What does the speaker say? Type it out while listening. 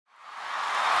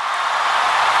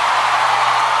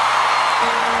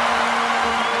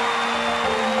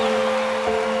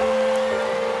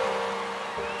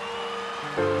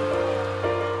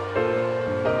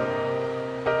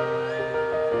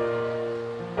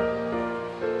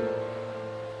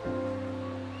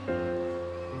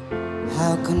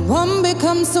How can one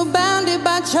become so bounded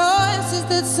by choices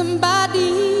that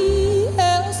somebody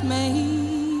else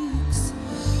makes?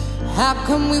 How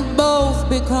can we both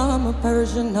become a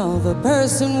version of a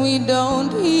person we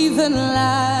don't even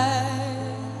like?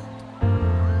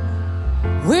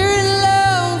 We're in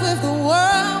love with the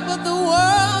world, but the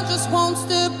world just wants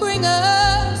to bring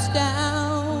us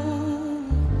down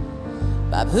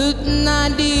by putting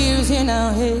ideas in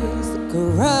our heads that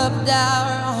corrupt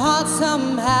our hearts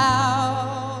somehow.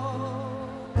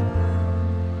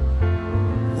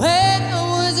 When I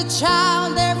was a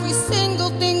child, every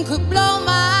single thing could blow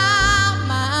my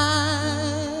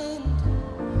mind,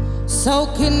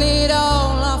 soaking it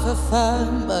all off for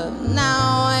fun, but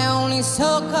now I only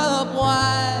soak up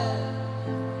wine.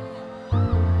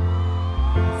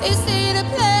 They say to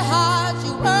play hard,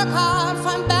 you work hard,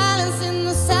 find balance in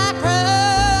the sacrifice.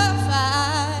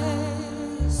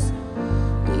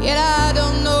 Yet I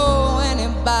don't know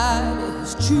anybody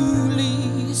who's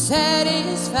truly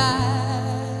satisfied.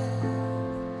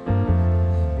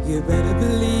 You better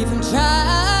believe and try.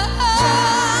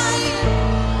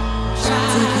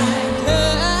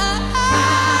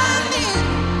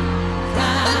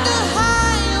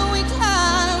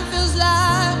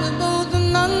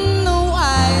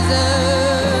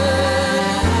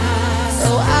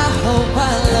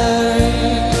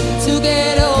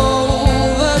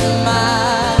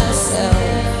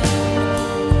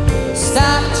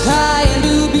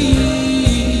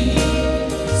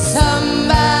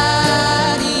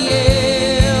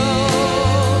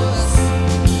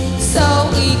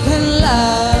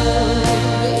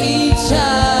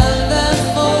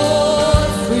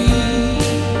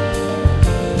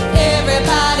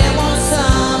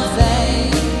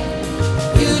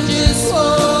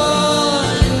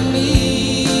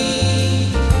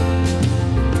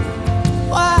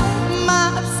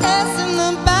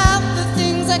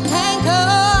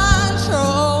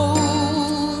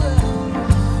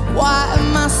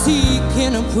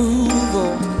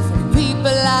 Approval from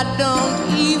people I don't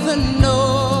even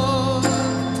know.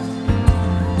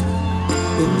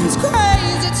 In these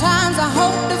crazy times, I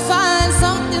hope to find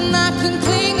something I can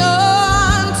cling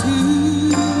on to,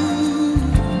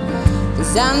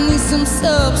 'cause I need some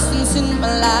substance in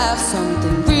my life,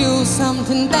 something real,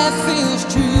 something that feels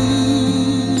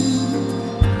true.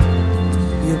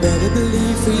 You better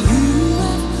believe for you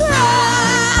I've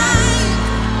cried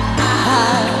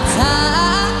hard times.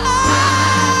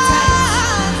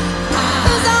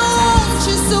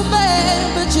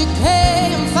 You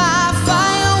can't fight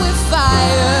fire with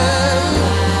fire.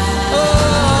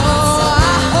 Oh,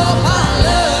 I hope I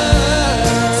learn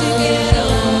to get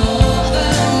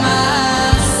over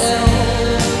myself.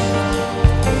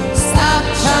 Stop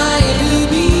trying to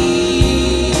be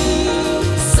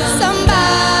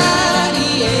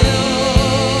somebody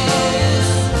else.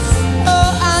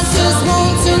 Oh, I just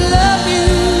want to love you,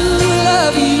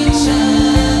 love each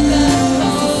other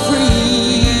for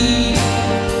free.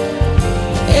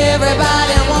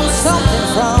 Everybody wants something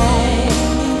from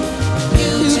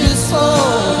you, just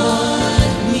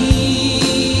want me.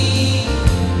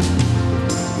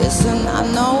 Listen, I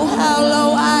know how low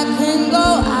I can go.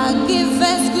 I give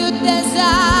as good as I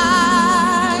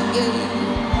get.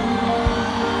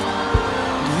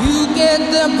 You get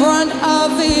the brunt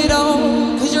of it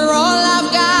all, 'cause you're all I've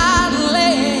got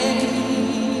left.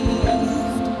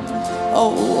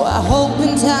 Oh, I hope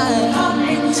in time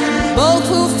both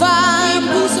will find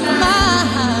peace of mind.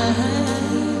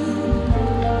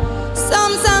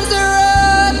 Sometimes the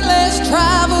road less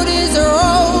traveled is the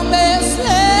road best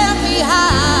left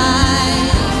behind.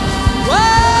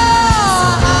 Well,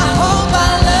 I hope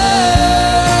I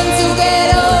learn to get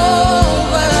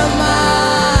over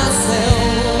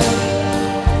myself.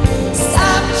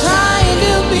 Stop trying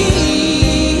to be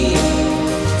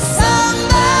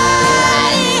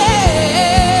somebody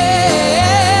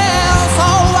else.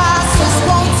 Oh, I just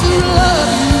want to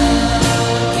love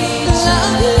you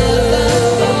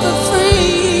for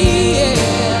free, yeah.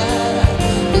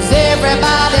 'Cause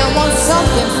everybody wants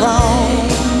something from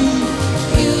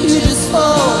you, just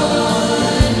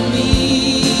want me.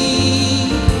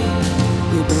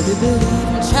 You better believe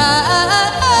and try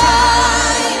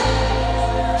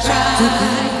to be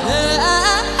climbing.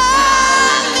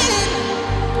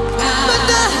 But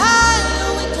the higher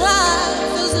we climb,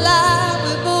 feels like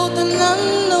we're both none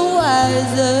the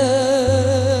wiser.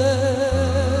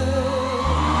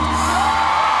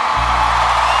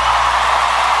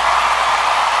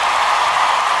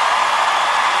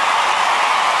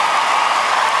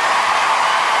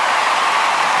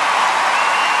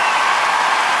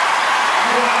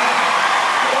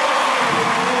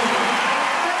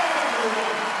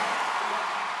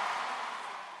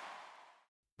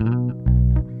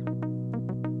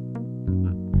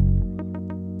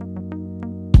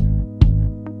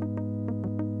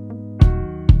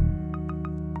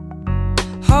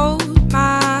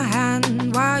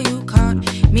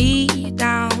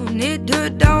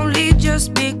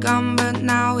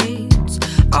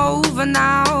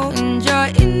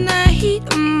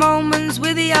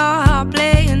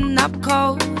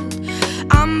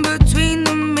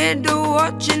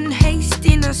 watching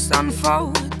hastiness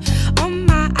unfold. On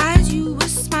my eyes you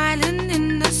were smiling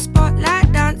in the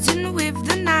spotlight, dancing with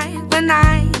the night. When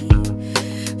I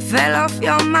fell off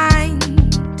your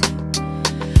mind,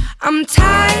 I'm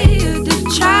tired of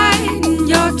trying,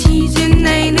 your teasing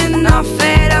ain't enough.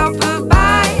 Fed up of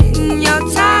biding your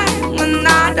time when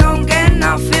I don't get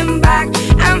nothing back.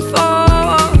 And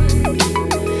forward,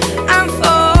 and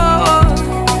forward,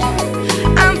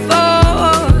 and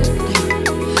forward,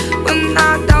 when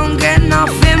I don't get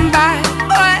nothing back.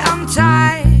 Boy, I'm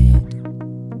tired.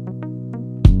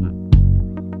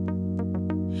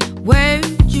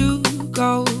 Where'd you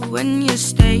go when you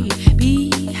stayed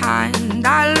behind?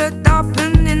 I looked up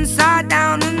and inside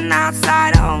down and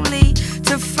outside only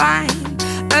to find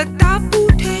a double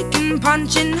taking,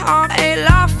 punching heart, a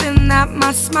laughing at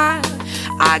my smile.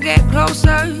 I get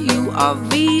closer, you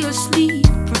obviously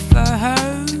prefer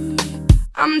her.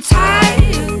 I'm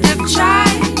tired of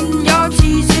trying, your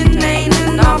teasing ain't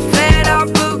enough. Fed up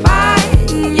of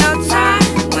biding your time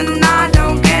when I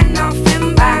don't get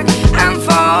nothing back. And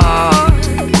forward,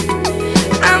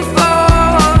 and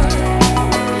forward,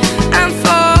 and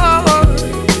forward,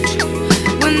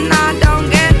 when I don't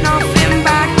get nothing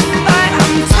back. But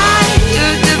I'm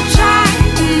tired of trying,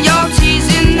 your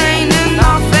teasing ain't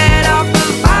enough. Fed up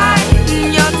of biding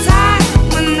your time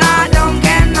when I don't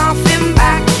get nothing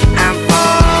back. And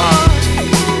forward,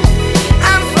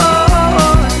 and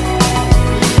forward,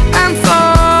 and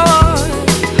forward,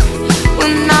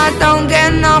 when I don't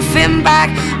get nothing back.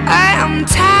 I am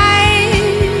tired.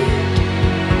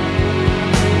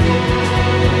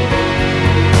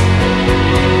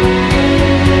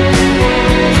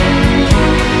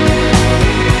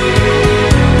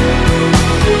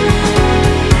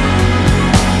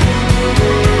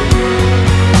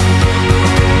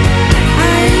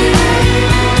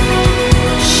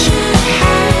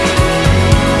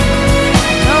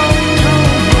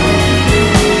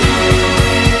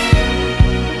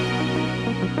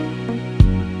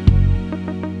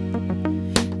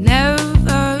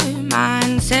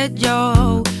 Said your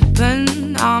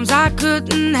open arms, I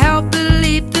couldn't help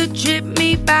believe to trip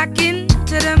me back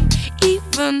into them.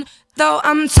 Even though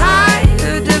I'm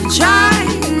tired of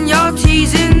trying, your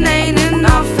teasing ain't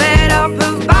enough. Fed up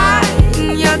of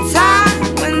biding your time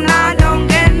when I don't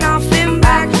get nothing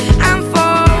back. And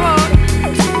forward,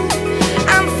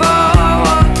 and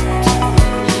forward,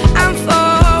 and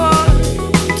forward,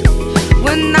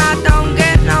 when I don't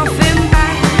get nothing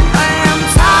back. I am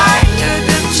tired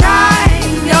of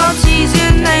trying, your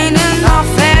teasing ain't enough.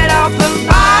 Fed up of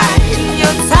biding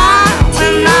your time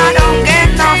when I don't get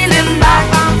nothing back.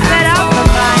 I'm fed up of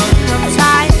biding your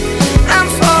time. And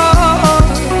forward,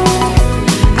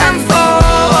 and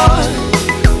forward,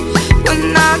 when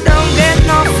I don't get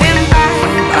nothing back.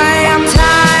 I am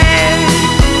tired.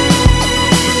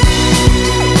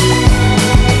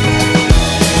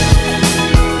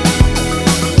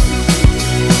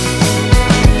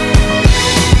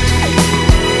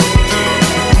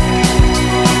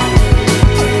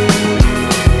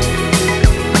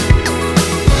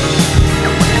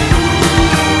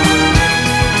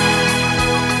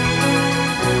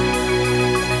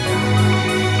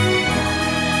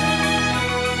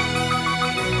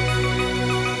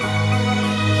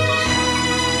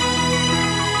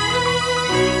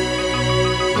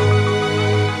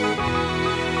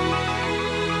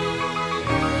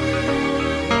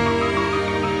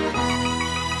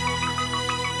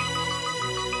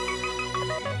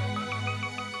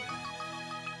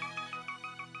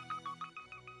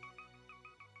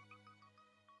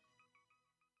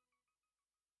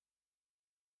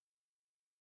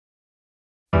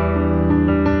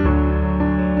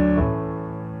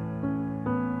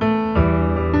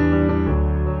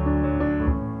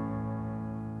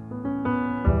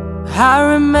 I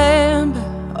remember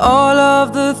all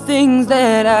of the things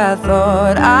that I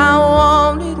thought I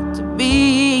wanted to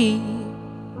be.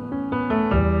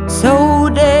 So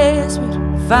desperate to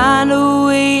find a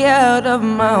way out of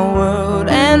my world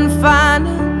and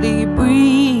finally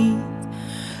breathe.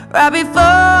 Right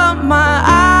before my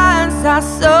eyes I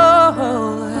saw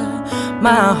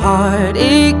my heart,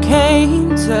 it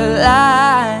came to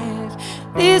life.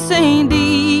 This ain't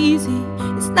easy,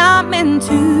 it's not meant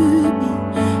to be.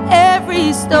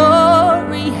 Every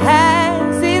story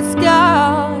has its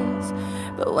scars,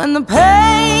 but when the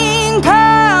pain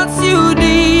cuts you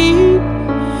deep,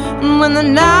 and when the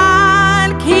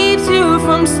night keeps you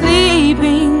from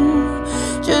sleeping,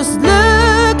 just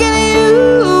look and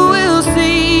you will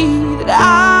see that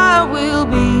I will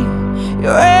be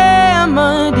your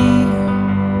remedy.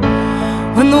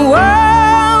 When the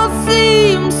world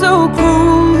seems so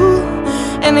cruel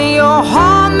and your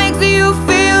heart makes you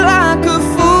feel like a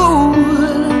fool,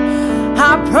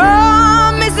 I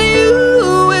promise you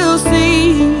will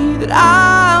see that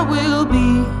I will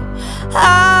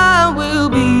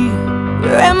be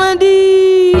your remedy.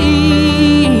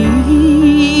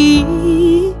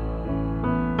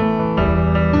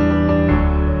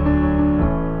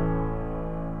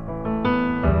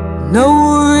 No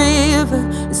river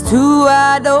is too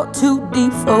wide or too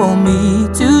deep for me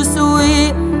to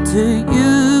swim to you.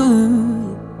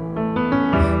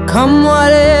 Come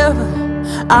whatever,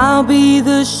 I'll be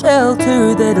the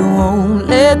shelter that won't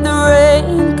let the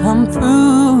rain come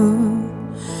through.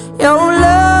 Your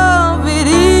love, it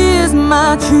is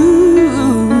my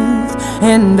truth,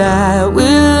 and I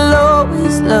will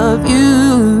always love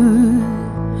you,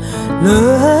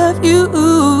 love you.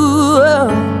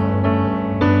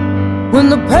 When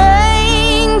the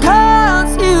pain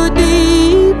cuts you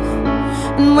deep,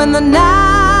 and when the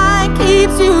night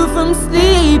keeps you from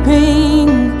sleeping,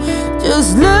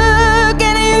 just look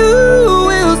and you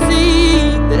will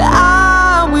see that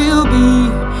I will be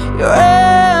your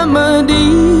remedy.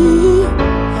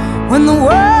 When the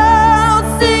world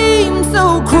seems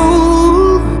so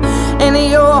cruel, and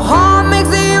your heart makes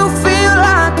you feel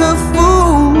like a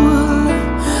fool,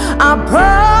 I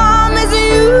promise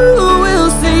you will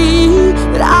see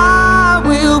that I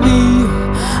will be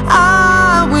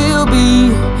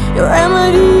your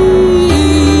remedy.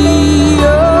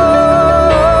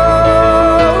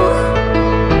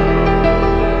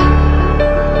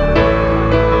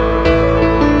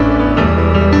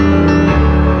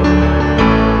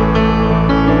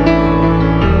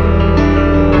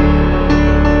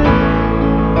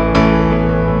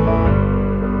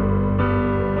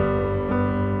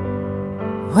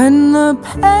 When the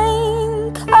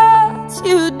pain cuts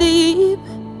you deep,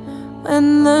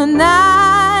 when the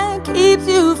night keeps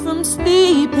you from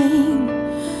sleeping,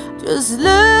 just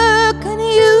look and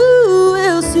you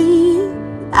will see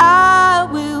I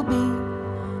will be.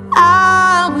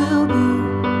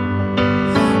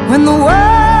 When the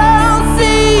world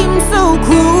seems so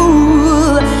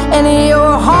cruel, and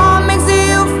your heart makes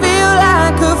you feel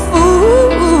like a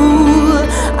fool,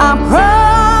 I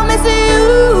promise you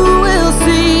will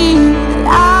see that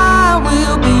I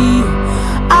will be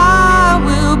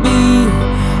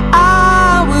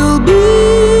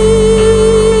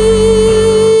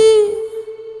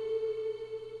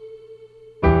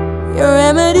your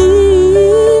remedy.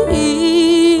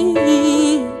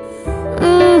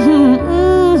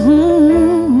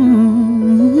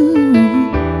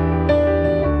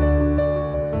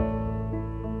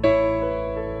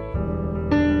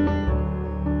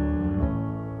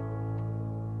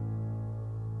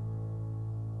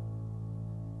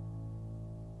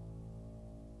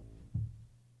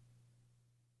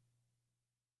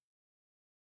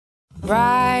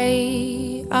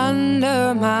 Right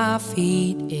under my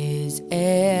feet is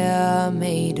air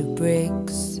made of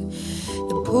bricks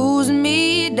that pulls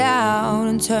me down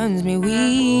and turns me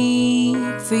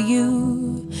weak for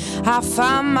you. I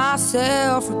find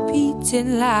myself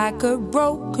repeating like a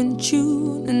broken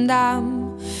tune, and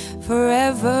I'm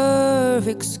forever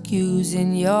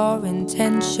excusing your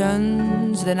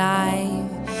intentions. Then I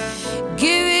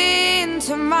give in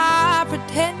to my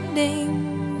pretending,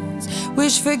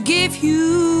 which forgive you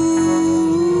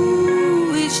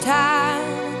each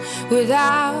time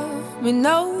without me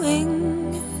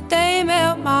knowing. They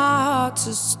melt my heart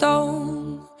to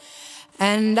stone,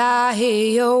 and I hear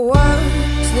your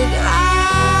words that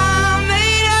I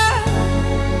made up.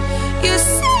 You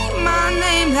say my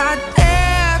name like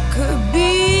there could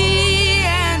be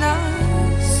an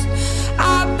us.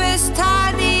 I best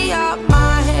tidy up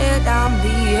my head, I'm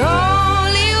the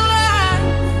only one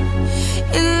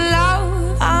in love.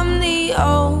 I'm the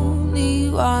only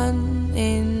one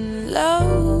in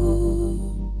love.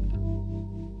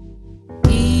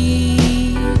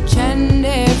 Each and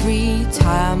every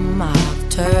time I've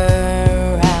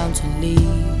turned around to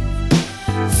leave,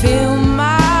 feel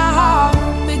my heart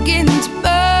begin to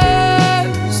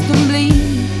burst and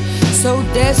bleed. So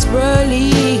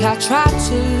desperately I try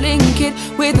to link it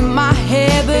with my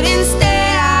hair, but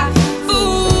instead I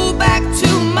fall back to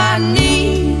my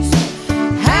knees.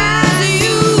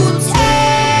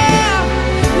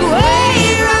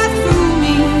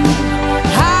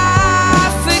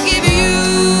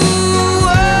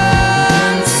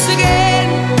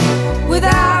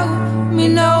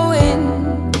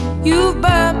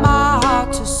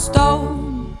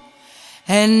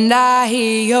 And I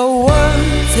hear your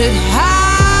words that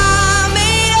I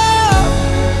made up.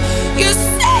 You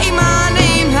say my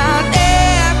name how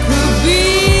there could be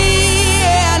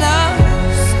an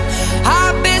us. I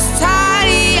best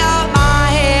tidy up my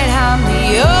head,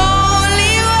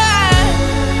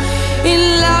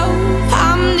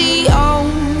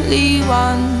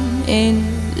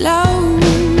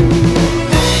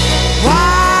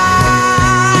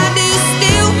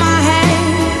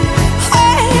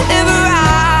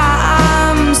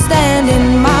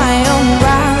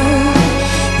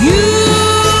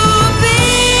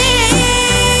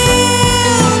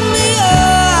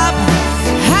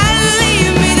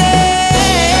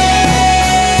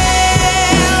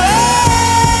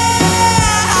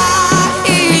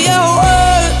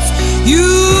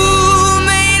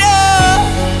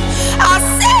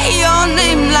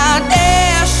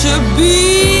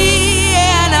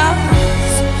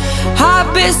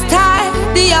 up is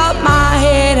tidy up my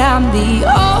head. I'm the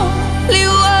only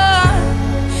one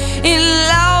in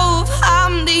love.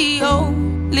 I'm the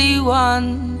only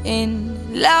one in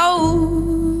love.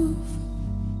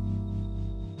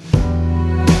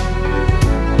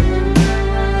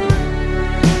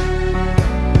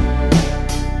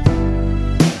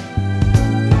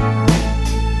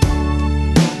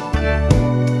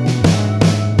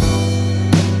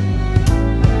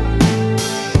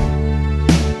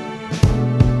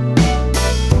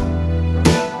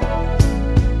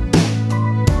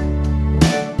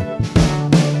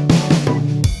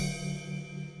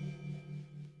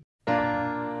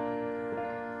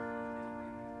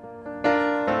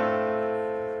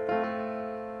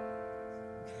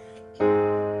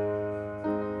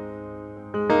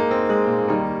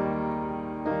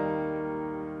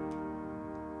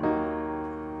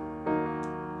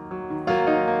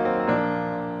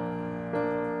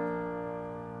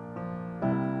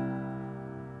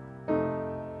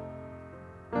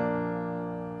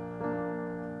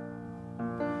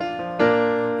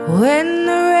 When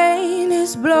the rain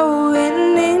is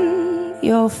blowing in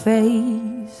your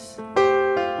face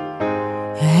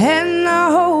and the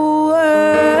whole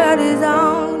world is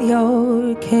on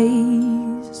your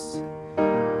case,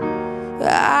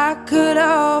 I could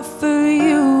offer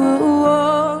you a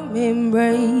warm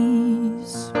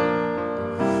embrace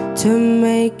to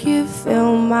make you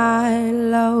feel my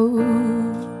love.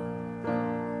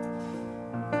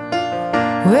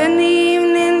 When the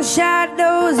evening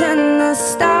shadows and the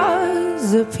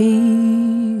stars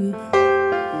appear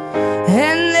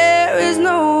and there is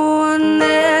no one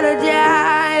there to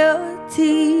dry your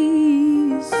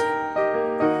tears,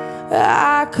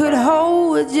 I could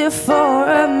hold you for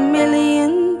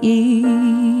 1,000,000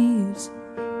 years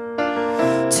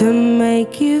to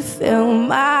make you feel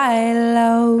my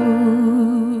love.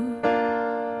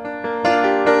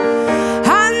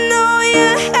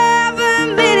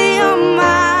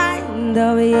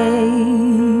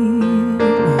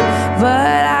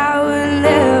 But I will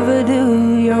never do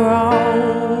you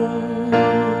wrong.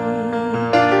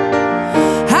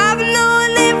 I've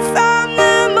known it from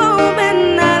the moment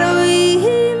that we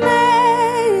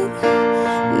met.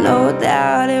 No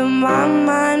doubt in my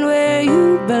mind where you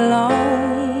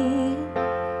belong.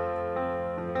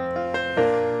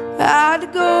 I'd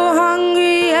go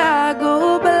hungry, I'd go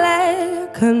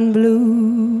black and blue.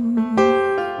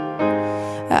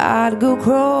 I'd go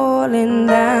crawling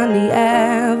down the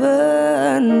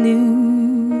avenue.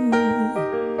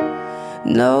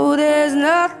 No, there's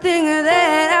nothing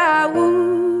that I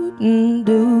wouldn't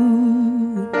do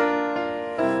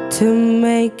to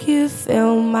make you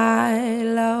feel my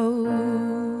love.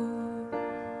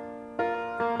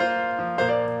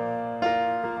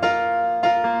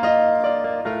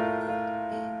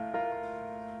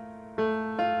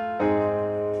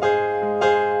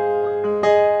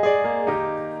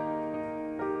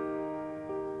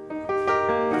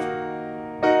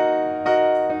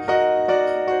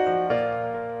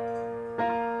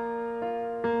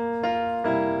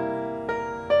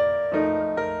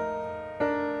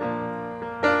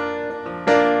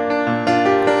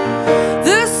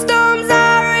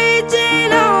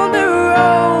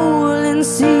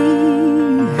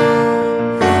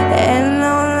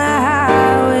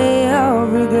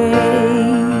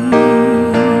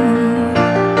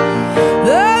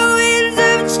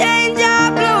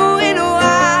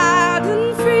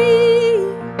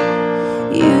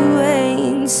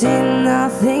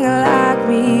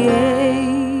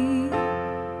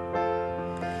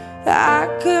 I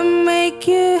could make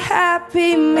you happy,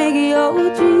 make your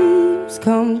dreams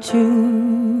come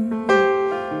true.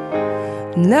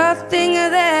 Nothing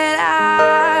that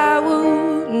I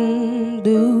wouldn't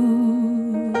do.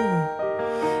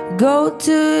 Go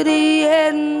to the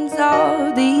ends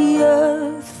of the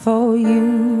earth for you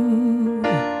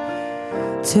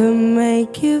to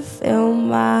make you feel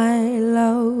my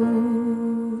love.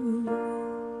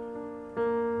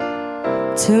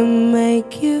 To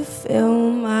make you feel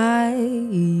my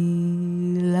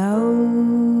love.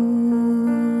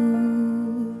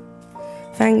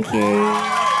 Thank you.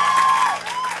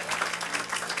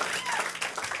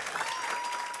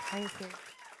 Thank you.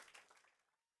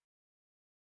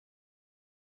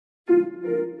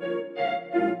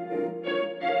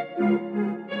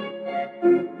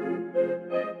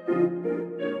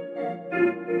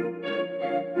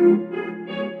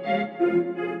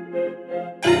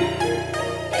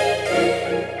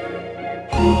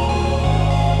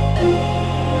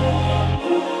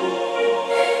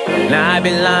 Now I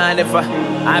be lying if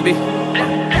I be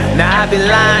Nah, I be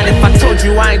lying if I told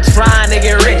you I ain't trying to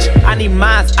get rich. I need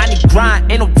minds, I need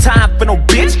grind, ain't no time for no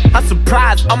bitch. I'm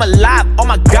surprised, I'm alive, oh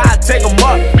my God, take them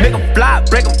up. Make them fly,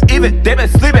 break them even, they been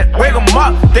sleeping, wake them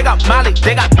up. They got Molly,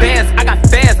 they got bands, I got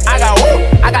fans, I got woo.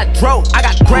 I got dro, I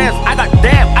got grams, I got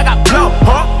damn, I got blow,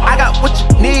 huh? I got what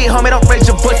you need, homie, don't raise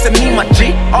your voice at me, my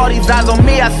G. All these eyes on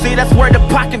me, I see, that's where the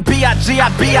pocket B.I.G. I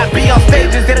be on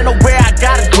stages, they don't know where I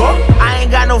gotta go. I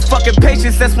ain't got no fucking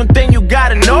patience, that's one thing you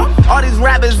gotta know. All these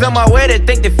rappers on my way, they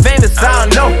think they famous, I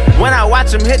don't know. When I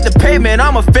watch them hit the pavement,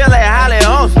 I'ma feel like Holly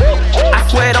Holmes. I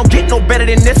swear it don't get no better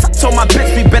than this. I told my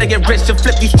bitch we better get rich and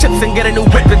flip these chips and get a new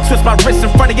whip and twist my wrist in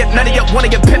front of it. None of you wanna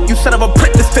get pimped, you son of a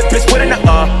prick. This fit bitch with an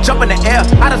jump in the air.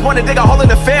 I just wanna dig a hole in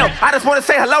the field. I just wanna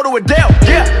say hello to Adele.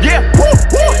 Yeah, woo,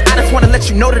 woo. I just wanna let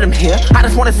you know that I'm here. I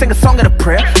just wanna sing a song and a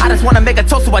prayer. I just wanna make a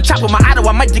toast to a chop with my idol.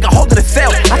 I might dig a hole in the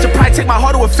cell. I should probably take my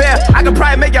heart to a fair. I could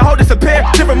probably make your hoe disappear.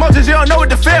 Different emotions, you don't know what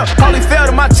to feel. Holy fail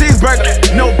to my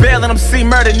cheeseburger. No bail and I'm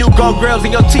C-murder. New gold grills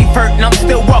and your teeth hurt. And I'm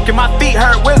still walking, my feet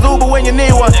hurt. Where's Uber when you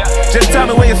need one? Just tell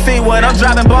me when you see one. I'm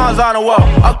dropping bombs on the wall.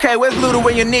 Okay, where's Luda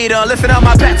when you need her? Listen up,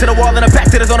 my back to the wall and a back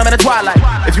to the zone. I'm in the twilight.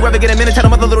 If you ever get a minute, tell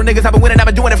them other little niggas I've been winning, I've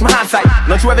been doing it from hindsight.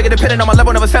 Don't you ever get dependent on my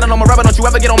level, never settle on my rubber. Don't you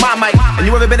ever get on my mic. And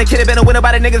you ever been a kid, been a winner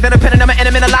by the niggas, independent, I'm an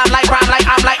enemy in the limelight. Rhyme like,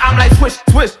 I'm like, swish,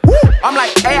 woo. I'm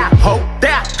like, hey, I hope,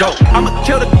 there I go. I'ma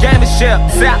kill the game and shit,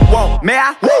 say I won't, may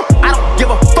I? Woo. I don't give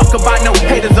a fuck about no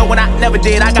haters, though when I never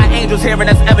did. I got angels here and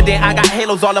that's evident. I got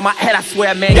halos all in my head, I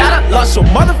swear, man. Y'all done lost your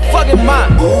motherfucking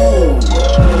mind.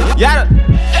 Y'all done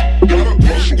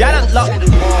lost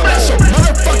your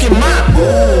motherfucking mind.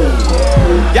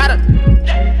 Y'all done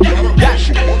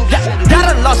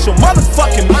lost your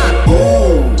motherfucking mind.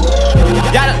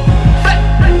 Y'all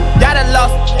done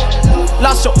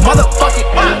lost your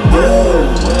motherfucking mind.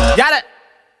 Y'all done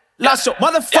lost your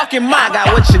motherfucking mind. Got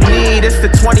what you need, it's the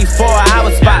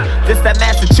 24-hour spot. This that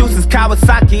Massachusetts,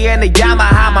 Kawasaki, and the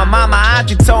Yamaha. My mama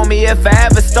auntie told me if I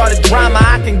ever started drama,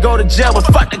 I can go to jail, but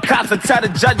fuck the cops and tell the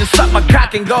judges suck my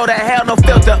cock and go to hell, no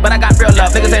filter. But I got real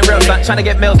love, niggas ain't real son, tryna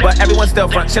get mills, but everyone still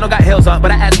front. She don't got heels on,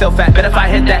 but I ass still fat. Bet if I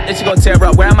hit that, then she gon' tear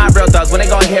up. Where are my real thugs? When they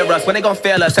gon' hear us? When they gon'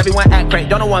 feel us? Everyone act great,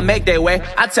 don't no one make their way.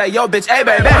 I tell yo bitch, hey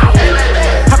baby,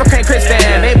 Papa Crane Christian,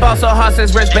 ain't ball so hard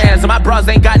since wristbands. And my bras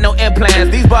ain't got no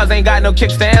implants, these bars ain't got no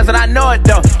kickstands, and I know it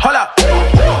though. Hold up,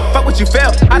 fuck what you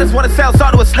feel. I just wanna sell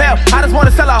salt to a snail. I just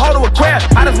wanna sell a hoe to a queer.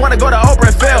 I just wanna go to Oprah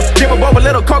and fail. Give a boy a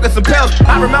little coke and some pills.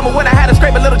 I remember when I had to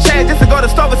scrape a little change just to go to the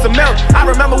store with some milk. I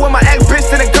remember when my ex bitch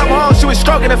didn't come home, she was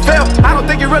stroking and feel. I don't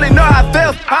think you really know how it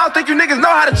feels. I don't think you niggas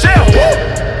know how to chill.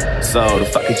 So the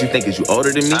fuck did you think? Is you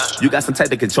older than me? You got some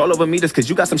type of control over me just cause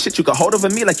you got some shit you can hold over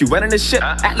me like you running this shit.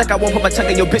 Act like I won't put my tongue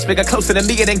in your bitch, make her closer to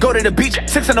me and then go to the beach.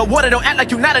 6 in the water, don't act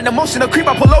like you not an emotional creep,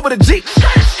 I pull over the Jeep.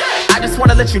 I just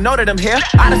wanna let you know that I'm here.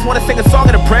 I just wanna sing a song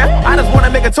and a prayer. I just wanna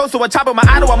make a toast to a top of my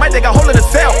idol. I might take a hole in the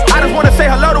cell. I just wanna say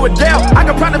hello to Adele. I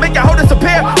can probably make your hoe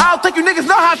disappear. I don't think you niggas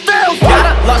know how it feels. Y'all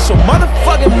done lost your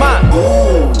motherfucking mind.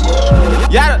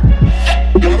 Y'all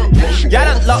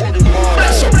done lost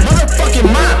your motherfucking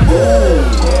mind.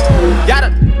 Y'all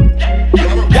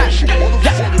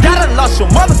done lost your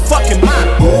motherfucking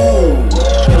mind.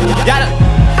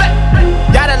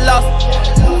 Y'all done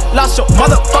lost your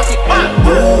motherfucking mind.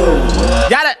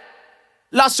 Y'all done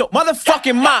lost your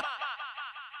motherfucking mind.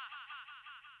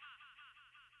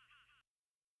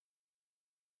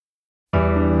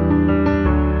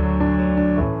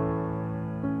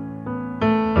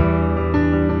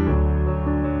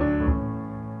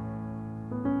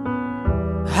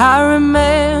 I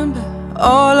remember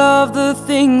all of the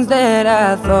things that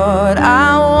I thought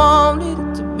I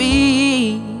wanted to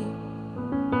be.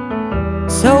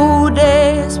 So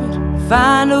desperate to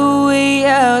find a way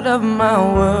out of my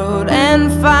world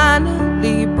and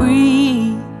finally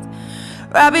breathe.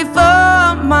 Right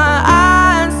before my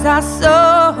eyes I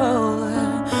saw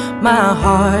my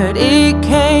heart, it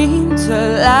came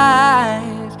to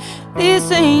life. This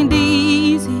ain't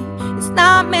easy, it's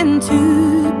not meant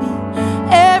to be.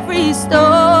 Every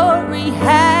story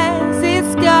has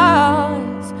its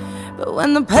scars, but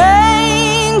when the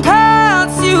pain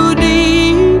cuts you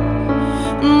deep,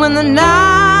 and when the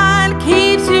night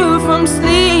keeps you from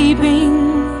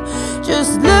sleeping,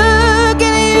 just look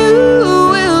and you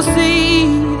will see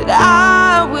that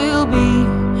I will be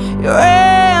your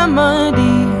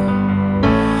remedy.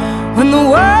 When the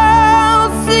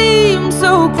world seems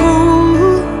so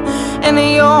cruel and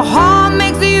your heart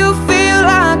makes you feel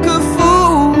like a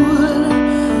fool,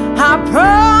 I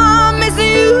promise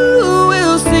you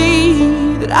will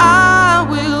see that I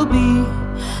will be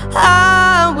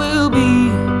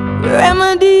your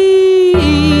remedy.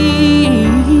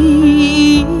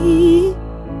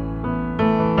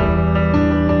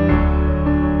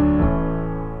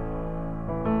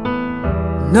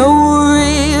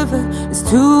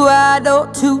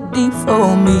 felt too deep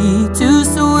for me to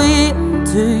swim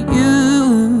to you.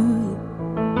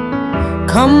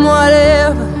 Come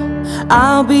whatever,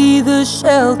 I'll be the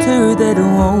shelter that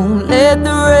won't let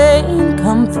the rain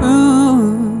come through.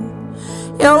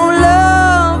 Your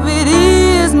love, it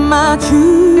is my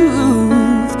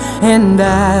truth, and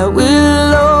I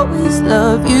will always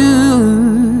love you.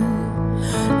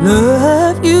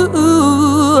 Love you.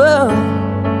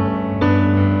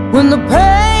 When the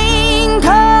pain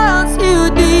cuts you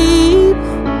deep,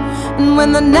 and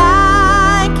when the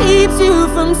night keeps you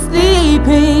from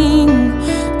sleeping,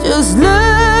 just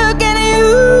look and you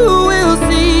will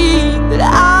see that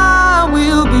I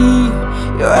will be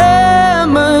your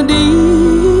remedy.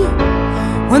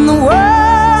 When the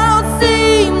world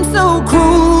seems so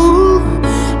cruel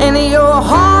and your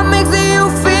heart makes you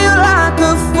feel like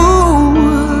a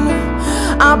fool,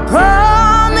 I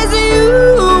promise you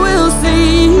will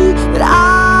see that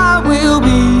I will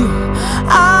be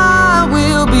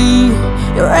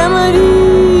your remedy.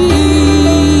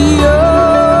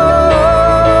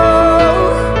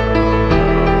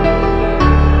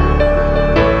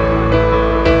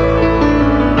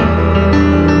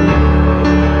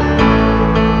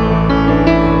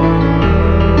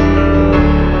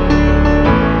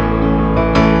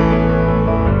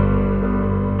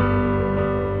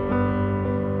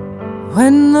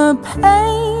 When the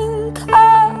pain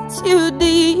cuts you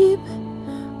deep,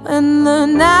 when the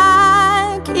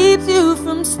night keeps you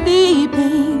from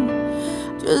sleeping,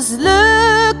 just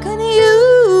look and you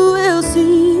will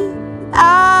see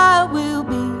I will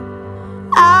be.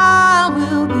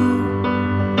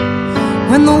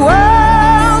 When the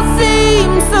world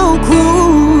seems so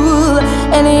cruel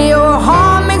and your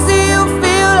heart makes you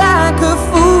feel like a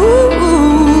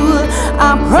fool,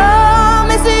 I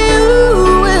promise you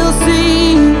will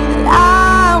see that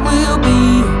I will be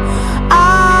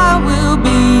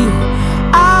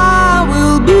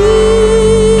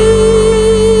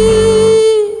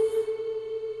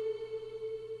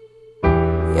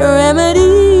your remedy.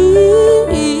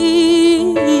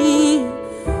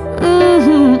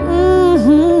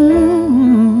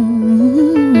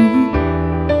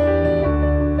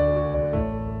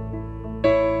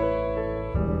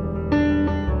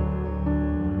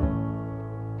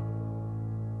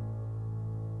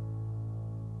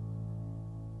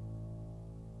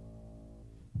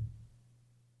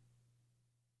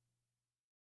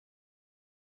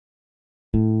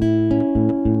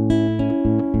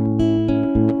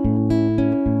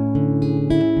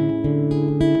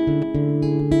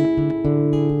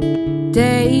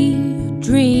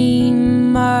 Daydreamer,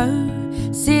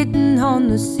 sitting on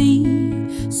the sea,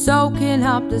 soaking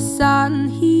up the sun.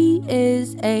 He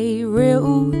is a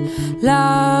real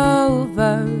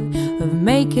lover of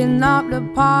making up the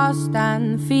past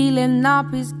and feeling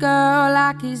up his girl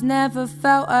like he's never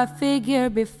felt a figure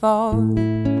before.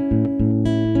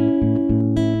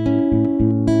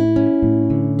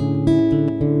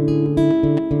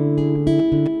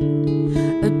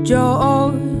 A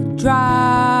jaw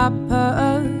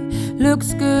dropper,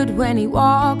 looks good when he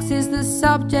walks, is the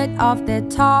subject of their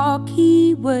talk.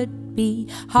 He would be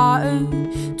hard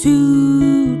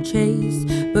to chase,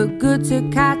 but good to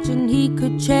catch, and he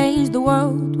could change the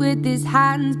world with his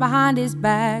hands behind his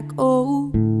back. Oh,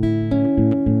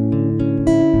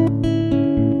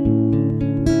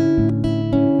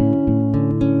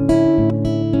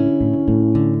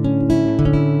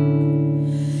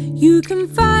 you can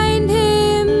find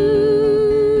him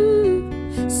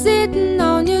sitting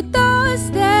on your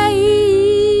doorstep,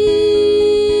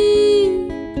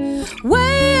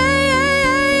 waiting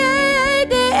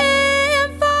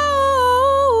for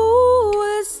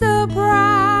a surprise,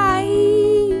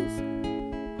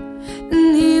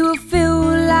 and he will feel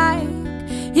like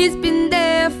he's been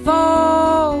there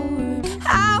for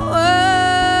hours,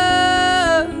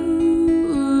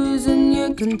 and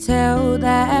you can tell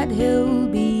that he'll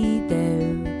be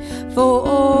there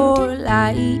for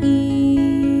life.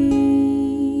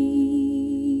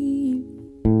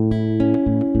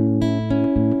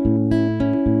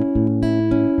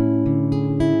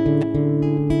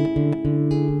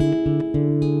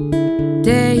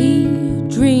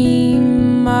 Daydreamer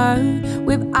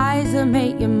with eyes that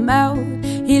make you melt.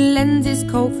 He lends his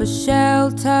coat for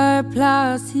shelter,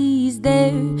 plus he's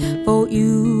there for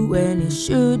you when he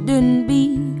shouldn't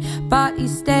be, but he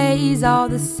stays all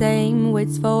the same,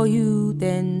 waits for you,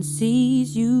 then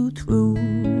sees you through.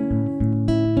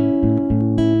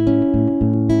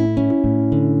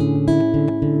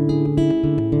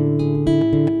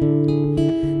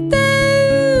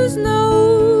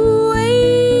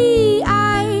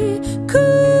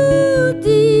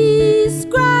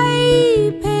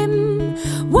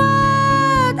 Why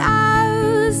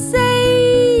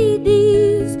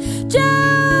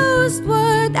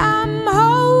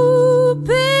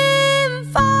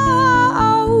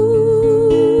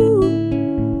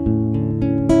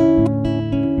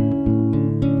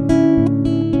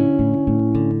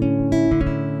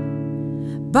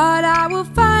but I will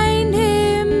find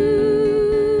him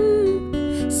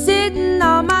sitting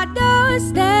on my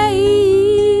doorstep,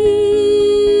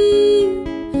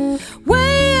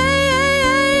 waiting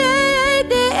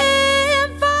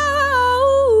for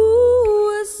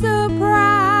a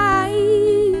surprise.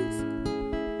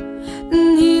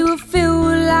 And he will feel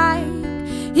like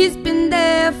he's been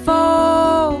there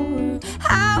for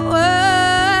hours,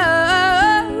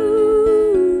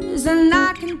 and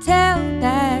I can tell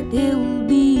that he'll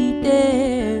be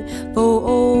there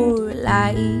for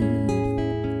life.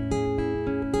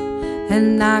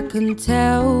 And I can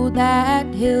tell that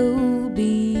he'll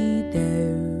be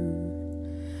there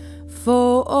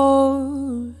for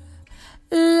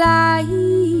life.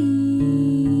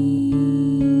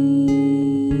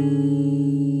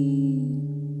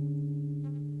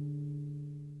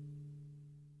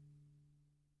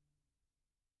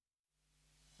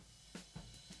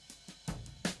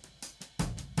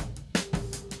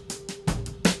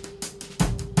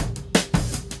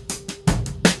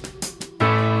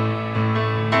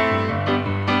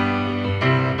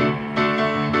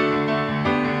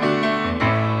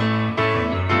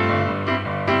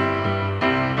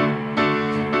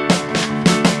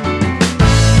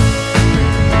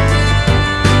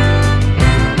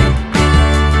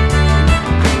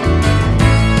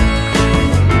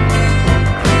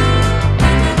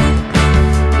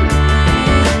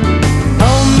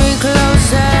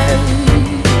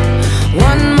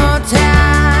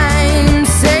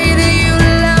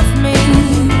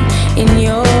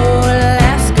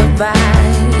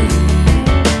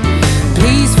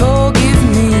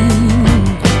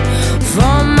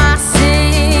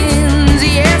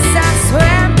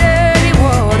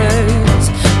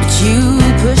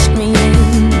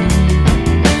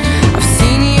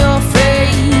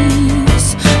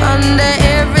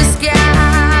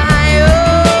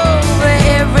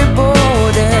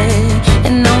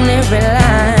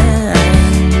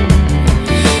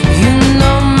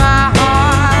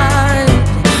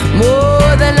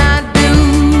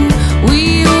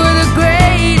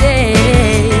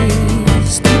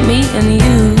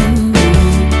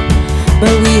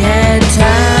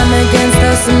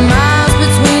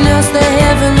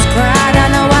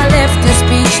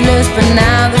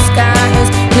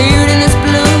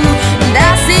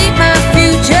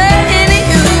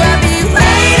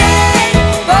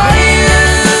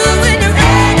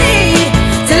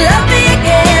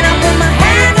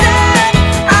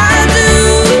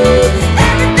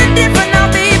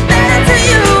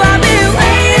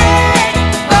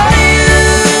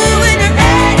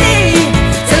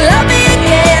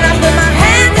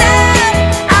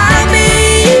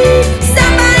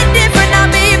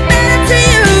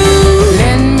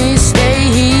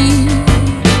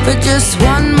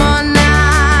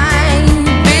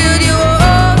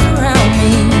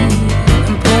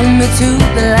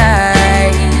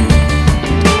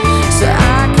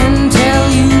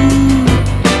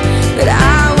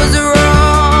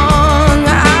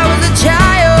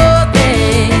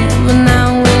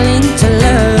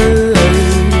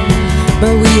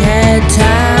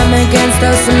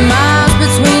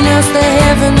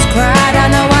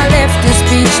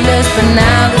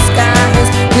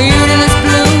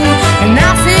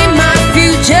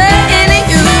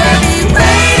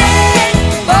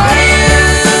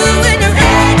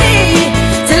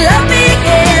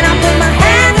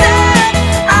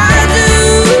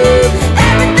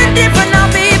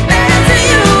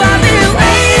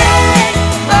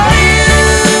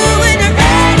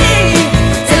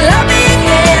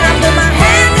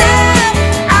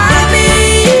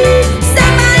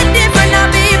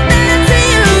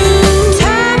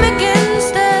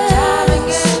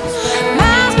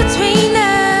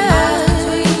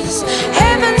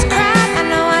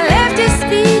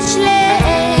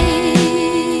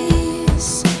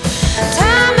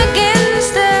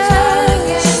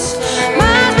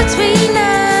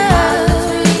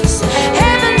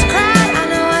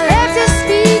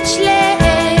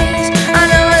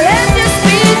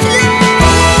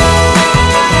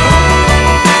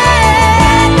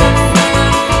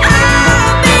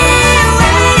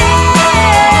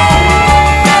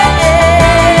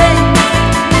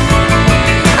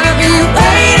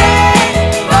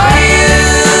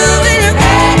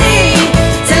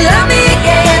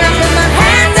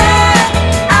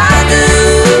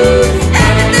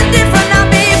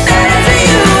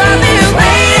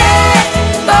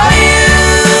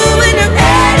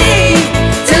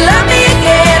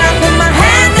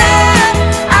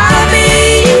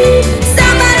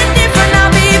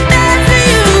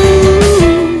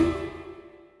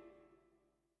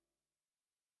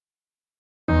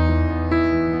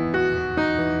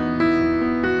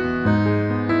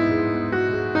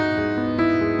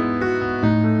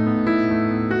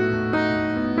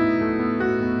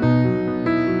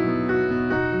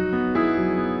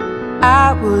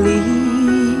 will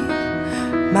leave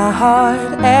my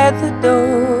heart at the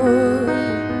door.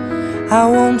 I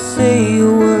won't say a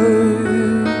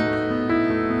word.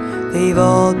 They've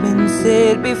all been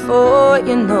said before,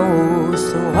 you know.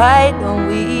 So why don't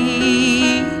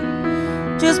we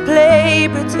just play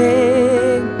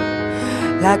pretend,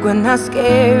 like we're not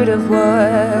scared of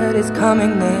what is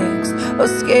coming next, or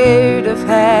scared of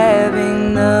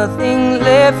having nothing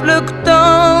left. Look,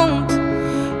 don't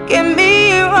get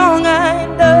me wrong, I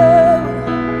know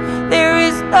there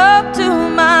is up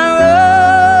tomorrow.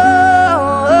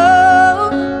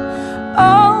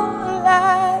 All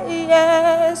I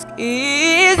ask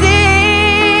is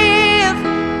if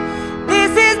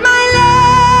this is my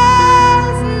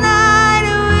last night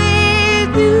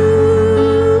with you,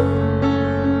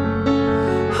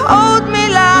 hold me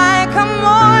like I'm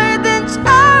more than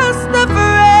just a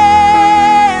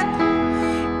friend.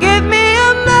 Give me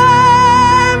a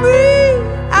memory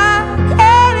I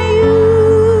can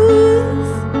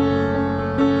use.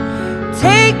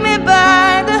 Take me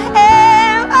by the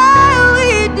hand while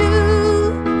we do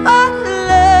what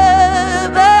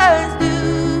lovers do.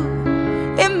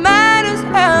 It matters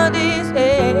how this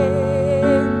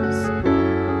ends.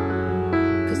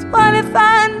 'Cause what if I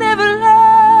never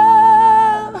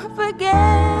love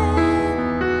again?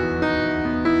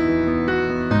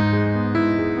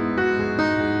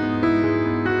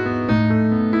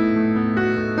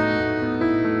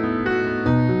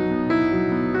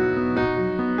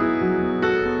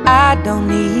 I don't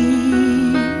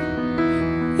need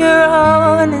your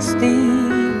honesty,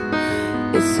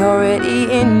 it's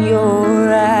already in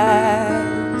your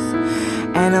eyes.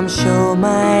 And I'm sure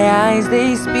my eyes,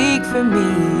 they speak for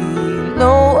me.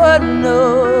 No one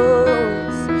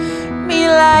knows me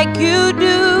like you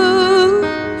do.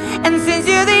 And since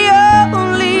you're the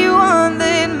only one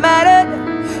that mattered,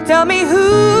 tell me, who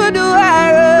do I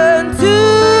run to?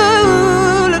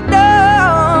 Look,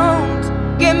 don't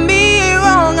get me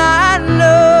wrong, I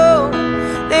know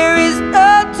there is no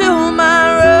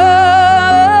tomorrow.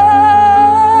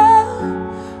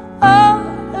 All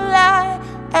I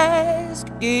ask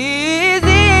is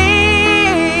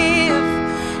if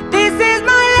this is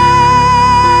my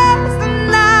last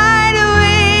night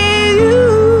with you,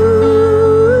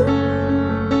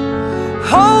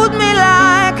 hold me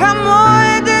like I'm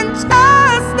more than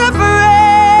just a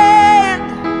friend.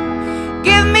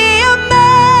 Give me a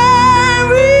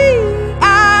memory I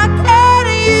can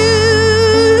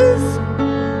use.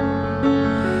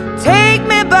 Take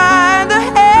me by the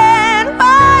hand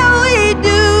while we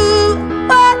do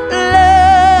what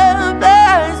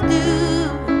lovers do.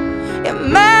 It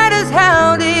matters how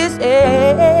this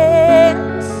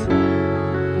ends.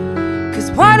 'Cause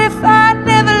what if I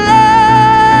never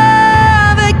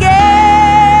love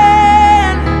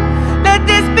again? Let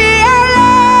this be our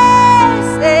last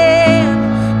stand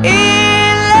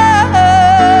in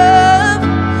love.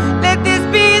 Let this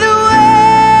be the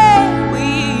way we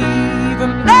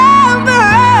remember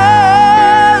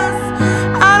us.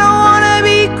 I don't wanna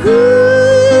be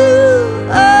cruel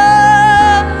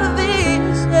or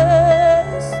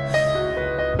vicious,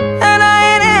 and I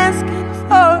ain't asking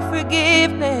for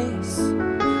forgiveness.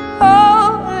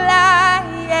 All I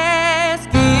ask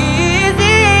is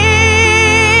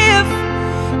if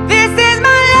this is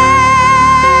my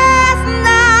last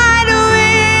night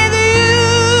with you,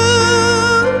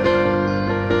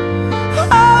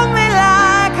 hold me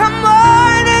like I'm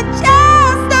more than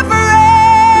just a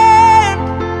friend.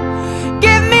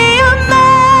 Give me a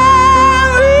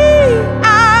memory I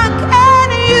can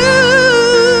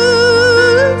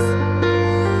use.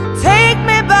 Take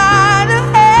me by the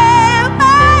hand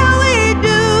while we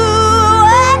do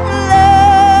what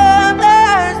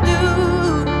lovers do.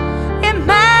 It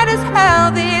matters how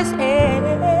this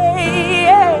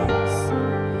ends.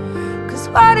 'Cause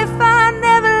what if I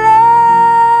never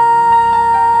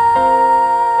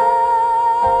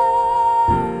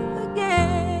love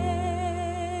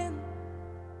again?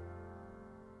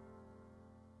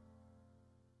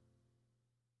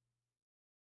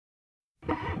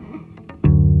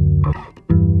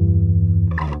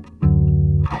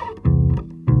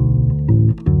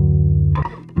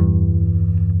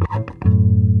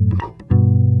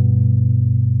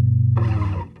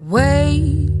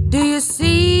 Wait, do you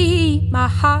see my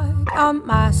heart on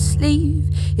my sleeve?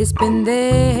 It's been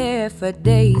there for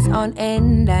days on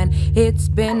end, and it's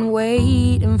been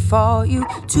waiting for you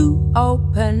to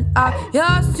open up.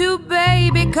 Yours too,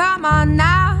 baby, come on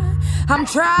now. I'm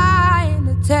trying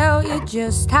to tell you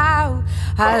just how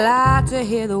I like to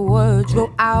hear the words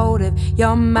roll out of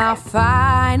your mouth.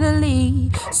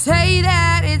 Finally, say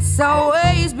that it's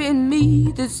always been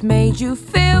me that's made you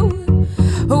feel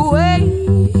a way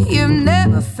you've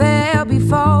never felt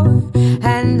before.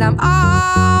 And I'm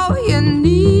all you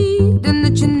need, and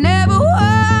that you never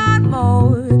want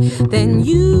more. Then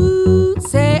you'd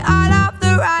say all of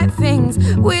the right things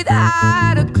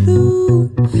without a clue.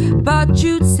 But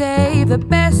you'd save the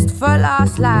best for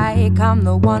last, like I'm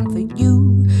the one for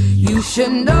you. You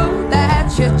should know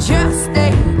that you're just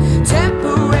a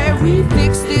temporary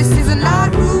fix. This is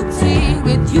not routine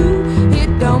with you.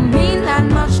 It don't mean that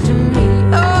much to me.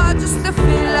 Oh, just a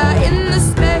filler in the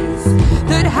space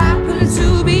that happens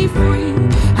to be free.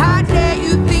 How dare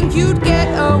you think you'd get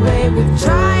away with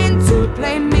trying to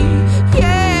play me?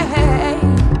 Yeah.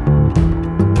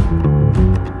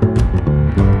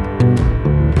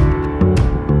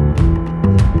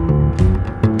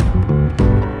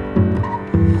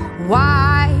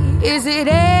 Why is it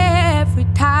every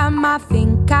time I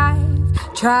think I've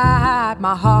tried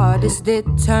my hardest, it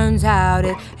turns out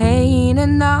it ain't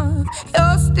enough?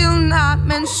 You're still not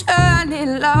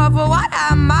mentioning love. Well, what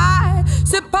am I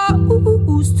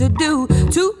supposed to do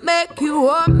to make you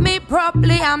want me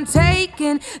properly? I'm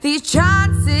taking these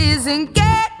chances and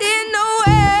getting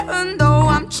nowhere. And though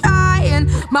I'm trying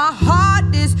my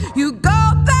hardest, you go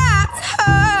back to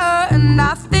her. And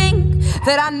I think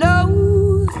that I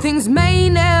know things may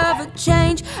never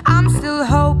change. I'm still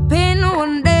hoping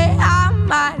one day I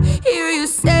might hear you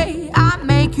say I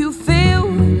make you feel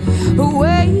a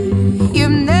way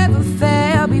you've never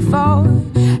felt before.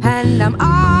 And I'm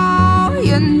all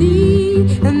you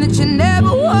need, and that you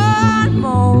never want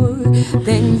more.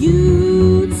 Then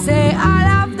you'd say all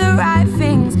of the right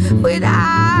things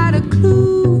without a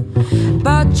clue.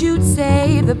 But you'd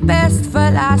save the best for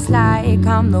last, like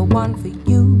I'm the one for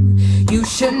you. You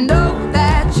should know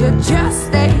that you're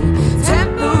just a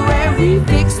temporary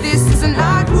fix. This is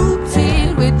not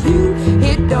routine with you.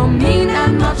 It don't mean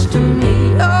that much to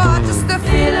me. Oh, just a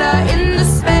filler in the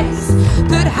space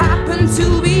that happened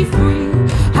to be free.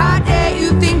 How dare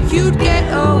you think you'd get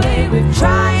away with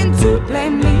trying to play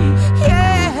me?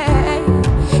 Yeah,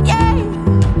 yeah,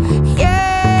 yeah,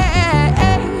 yeah,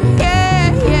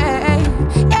 yeah,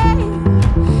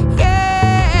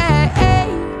 yeah.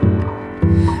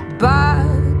 But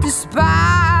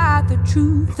despite the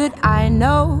truth that I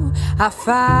know, I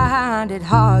find it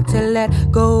hard to let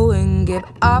go and give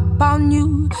up on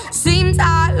you. Seems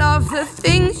I love the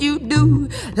things you do.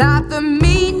 Like the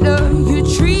meaner you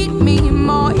treat me,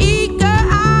 more eager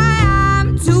I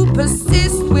am to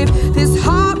persist with this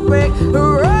heartbreak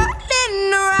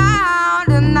rolling around.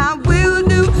 And I will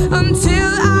do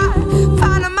until I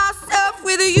find myself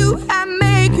with you and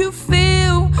make you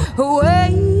feel a way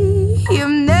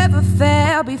you've never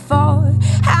felt before.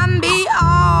 And be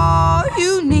all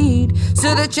you need,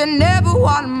 so that you never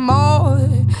want more.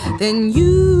 Then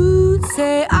you'd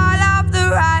say all of the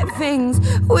right things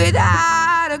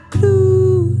without a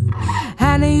clue.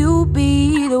 And you'll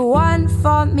be the one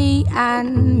for me,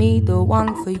 and me the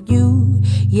one for you.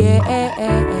 Yeah, yeah,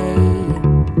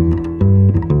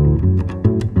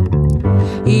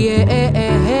 yeah,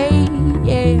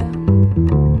 yeah.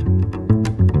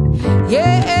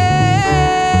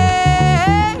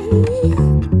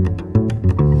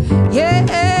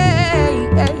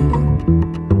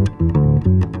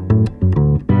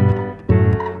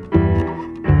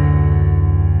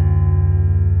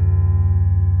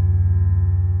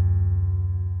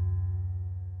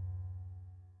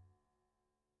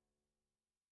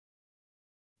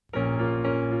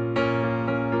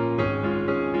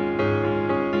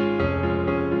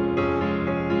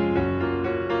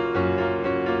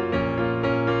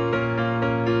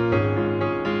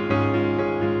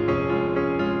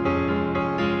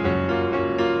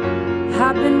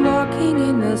 I've been walking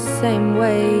in the same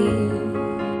way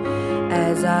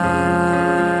as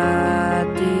I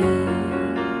did,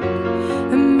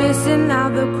 and missing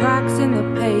out the cracks in the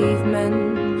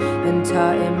pavement, and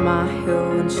tutting my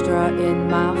heel and strutting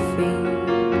my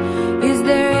feet. Is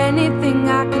there anything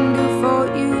I can do for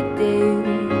you, dear?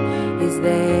 Is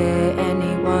there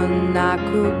anyone I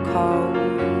could call?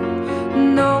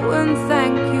 No, and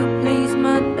thank you, please,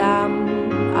 madame.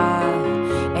 I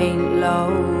ain't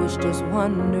lost, just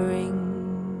wondering.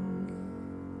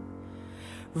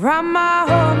 Round my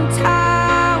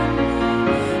hometown,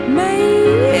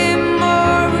 memories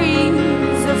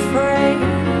of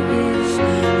phrase.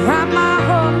 Round my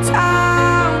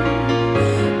hometown,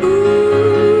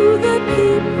 ooh, the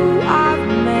people I've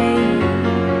made,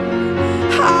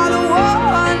 all the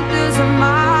wonders of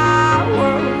my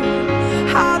world,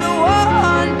 all the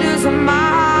wonders of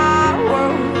my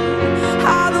world,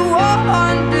 all the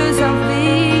wonders of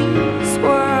this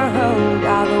world,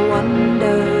 all the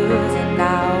wonders.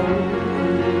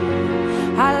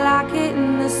 I like it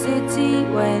in the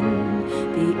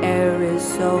air is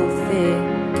so thick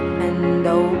and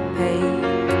opaque.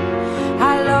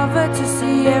 I love her to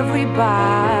see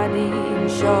everybody in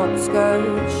short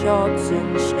skirts, shorts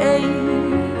and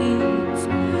shades.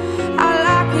 I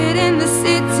like it in the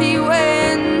city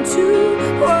when two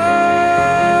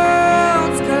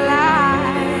worlds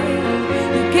collide.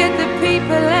 You get the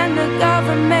people and the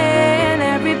government,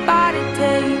 everybody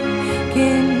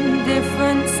taking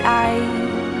different sides.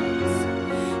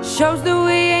 Shows that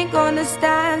we ain't gonna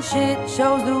stand shit.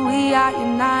 Shows that we are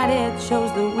united.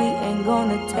 Shows that we ain't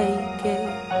gonna take it.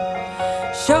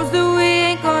 Shows that we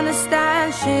ain't gonna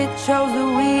stand shit. Shows that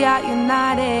we are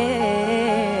united.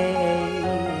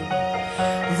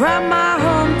 Round my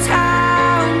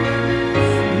hometown,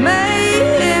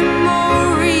 memories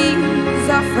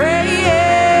are fresh.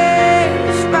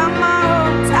 Round my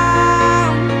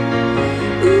hometown,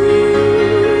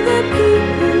 ooh, the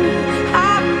people I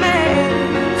met,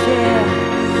 yeah.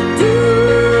 Do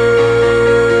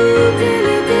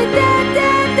dilly da da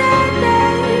da da da,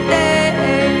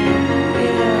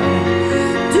 yeah.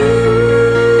 Do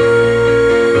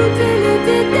dilly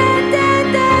da da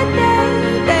da da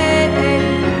da,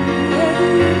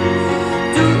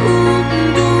 do do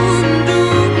do do,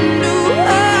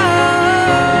 oh,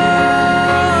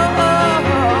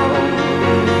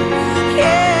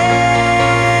 yeah.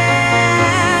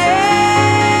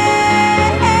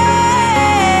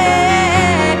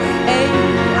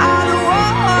 All the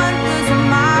wonders of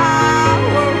my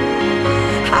world,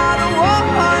 all the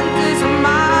wonders of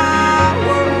my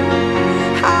world,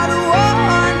 all the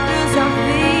wonders of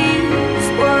this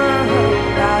world,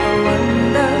 all the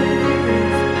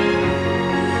wonders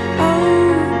of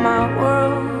my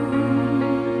world,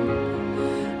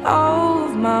 of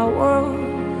my world,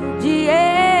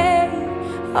 yeah,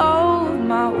 of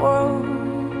my world,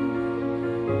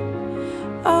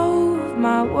 of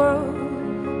my world,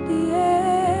 yeah.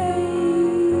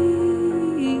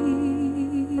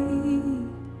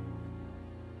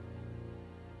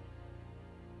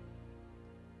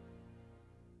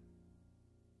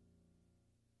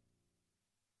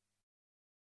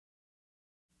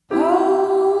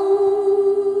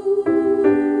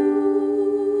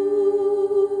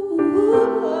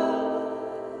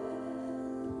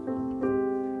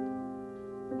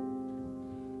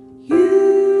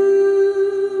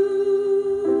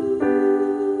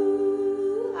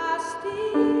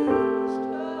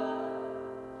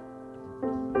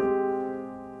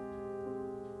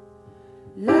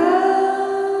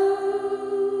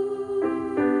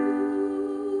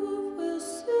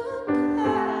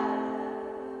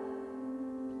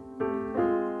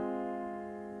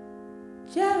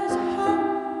 Just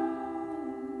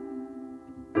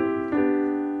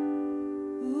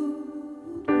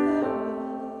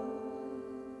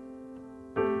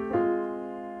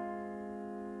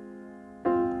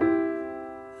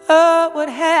oh, what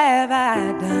have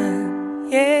I done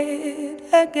yet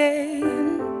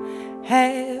again?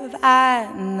 Have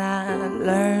I not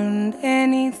learned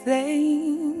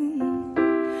anything?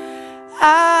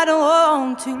 I don't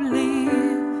want to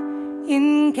live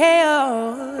in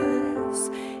chaos.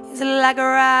 It's like a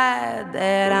ride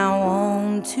that I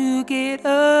want to get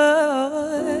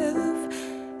off.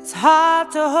 It's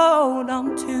hard to hold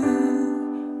on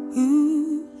to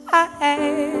who I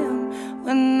am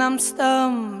when I'm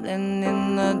stumbling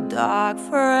in the dark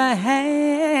for a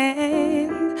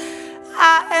hand.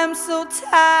 I am so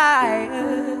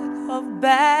tired of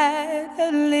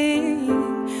battling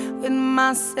with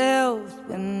myself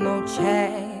with no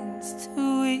chance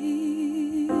to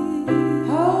win.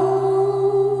 Oh,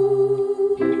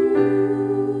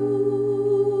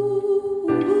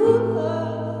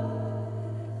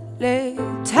 let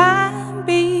time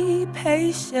be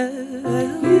patient.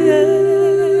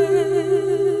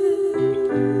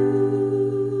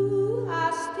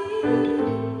 I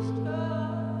still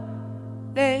struggle.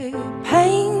 Let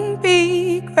pain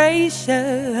be gracious.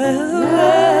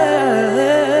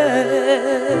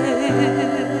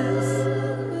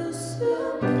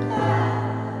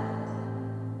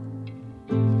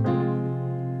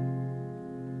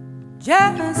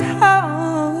 Just hold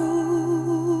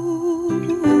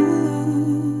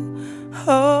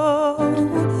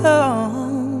on.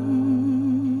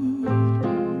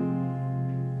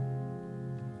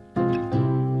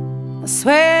 I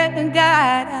swear to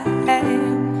God I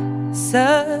am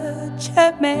such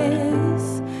a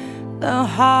mess. The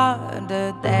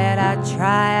harder that I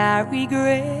try, I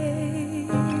regress.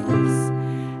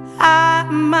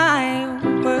 I'm my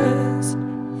worst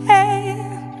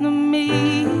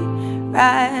enemy.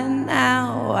 Right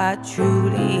now I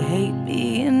truly hate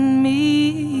being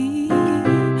me.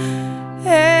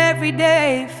 Every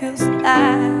day feels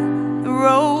like the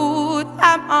road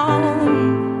I'm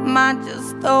on might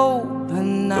just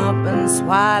open up and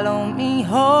swallow me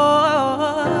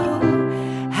whole.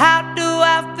 How do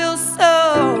I feel so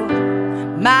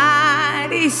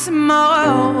mighty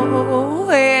small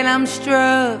when I'm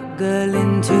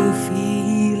struggling to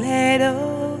feel it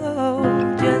all?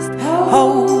 Just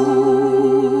hold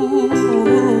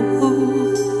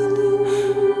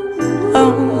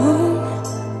on.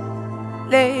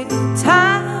 Let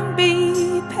time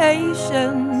be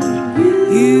patient.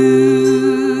 You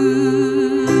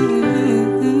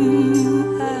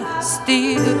are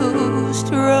still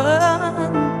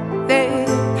strong. Let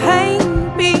pain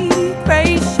be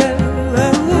gracious.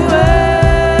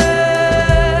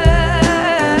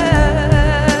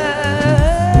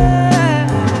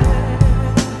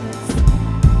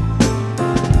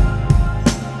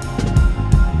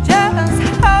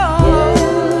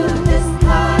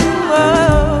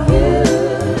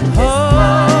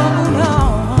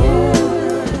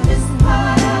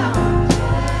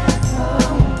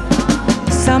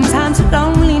 Sometimes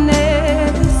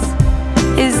loneliness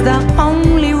is the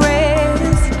only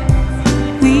rest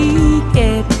we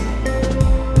get.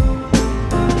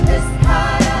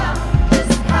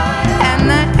 And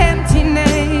the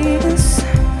emptiness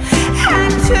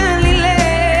actually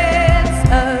lets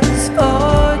us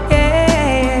forget.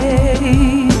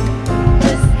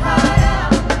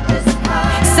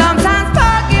 Sometimes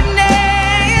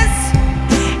forgiveness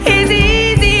is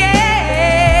easiest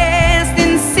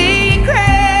in secret.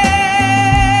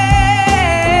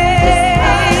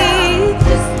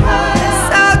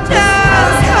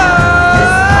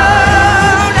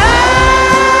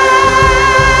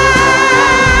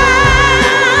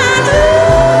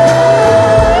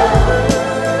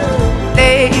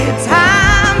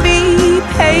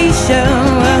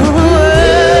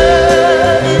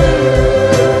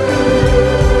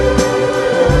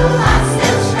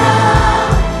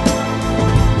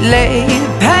 Let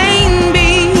pain be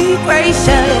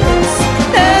gracious.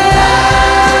 Love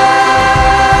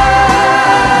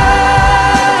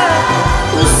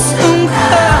will soon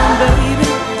come, baby,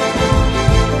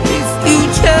 if you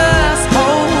just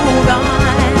hold on.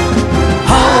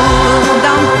 Hold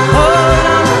on, hold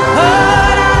on,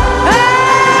 hold on.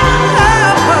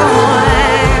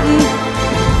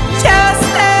 Just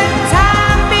let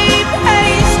time be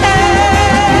patient,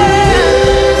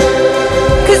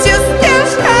 'cause you're still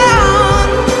strong.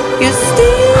 You're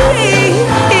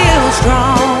still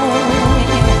strong.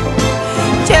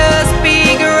 Just be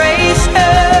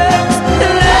gracious.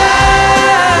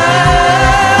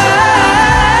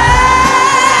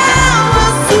 Love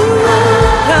will soon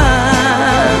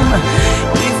come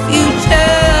if you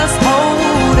just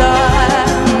hold on.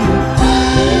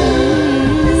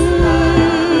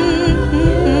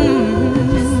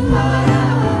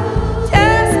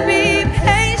 Just be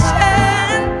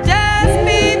patient. Just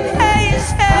be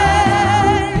patient.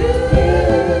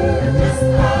 Just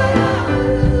hold on.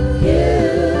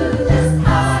 Just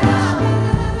hold on.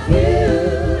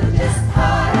 Just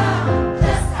hold on.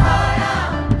 Just hold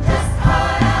on. Just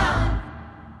hold on.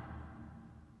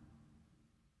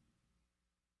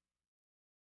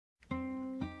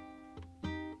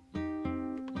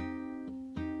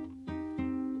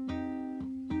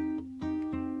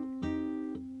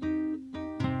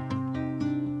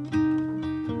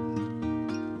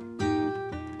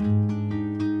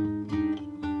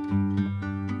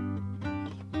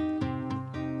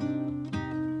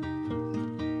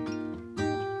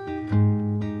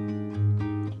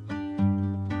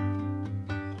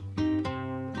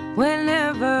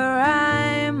 Whenever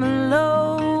I'm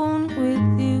alone with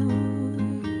you,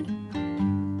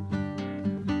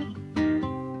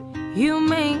 you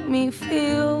make me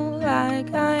feel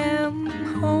like I am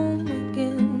home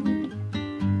again.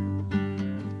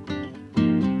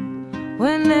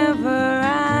 Whenever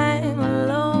I'm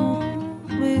alone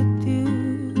with you,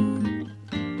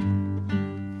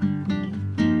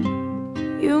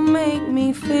 you make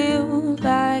me feel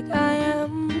like I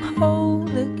am whole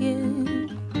again.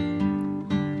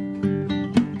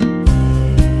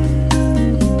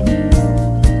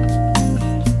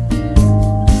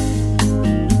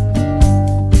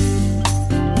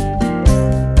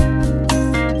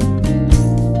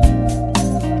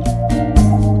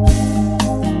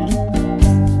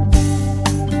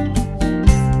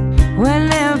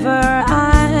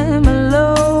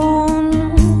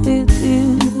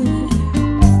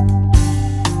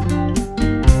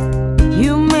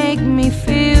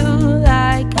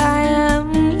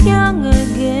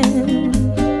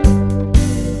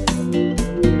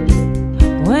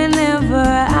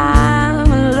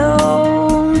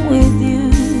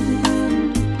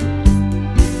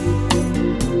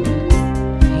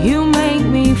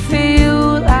 me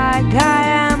feel like I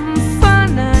am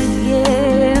fun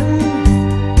again.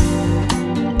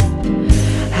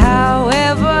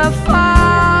 However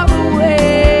far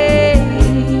away,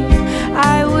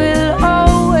 I will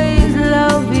always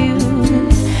love you.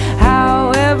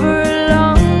 However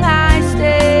long I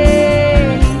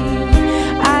stay,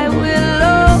 I will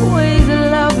always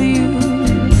love you.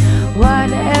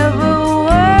 Whatever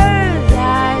words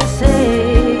I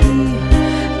say,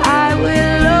 I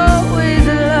will always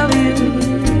love you.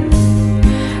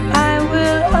 I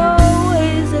will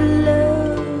always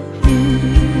love you.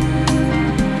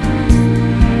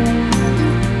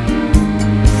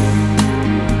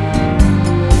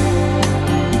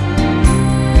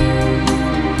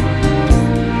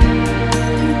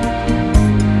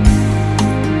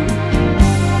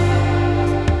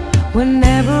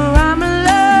 Whenever I'm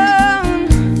alone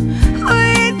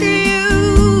with you,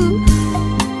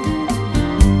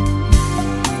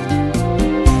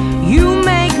 you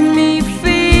make me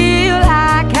feel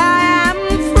like I am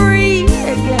free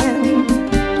again.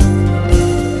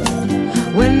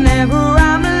 Whenever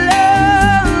I'm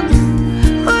alone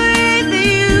with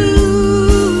you,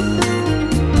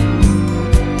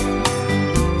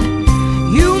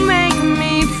 you make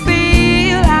me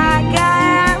feel like I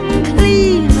am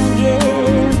clean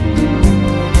again.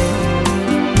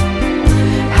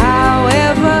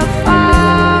 However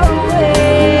far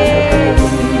away,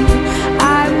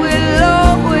 I will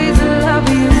always love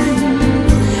you.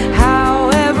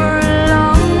 However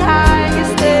long I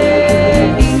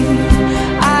stay,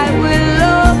 I will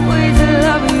always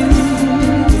love you.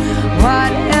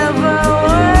 Whatever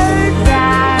words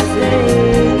I say,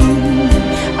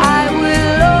 I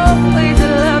will always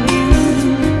love you.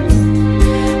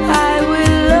 I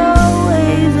will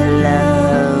always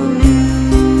love you.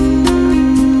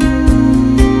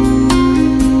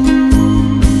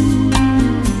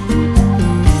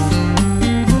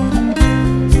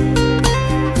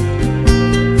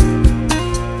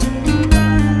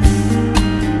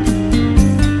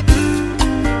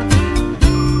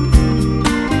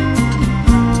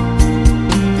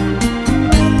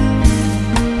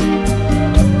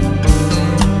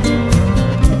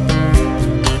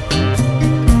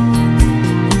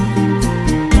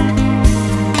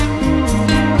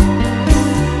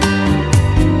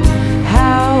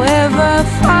 However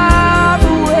far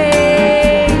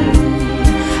away,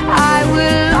 I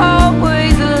will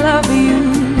always love you.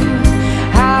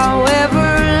 However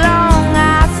long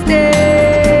I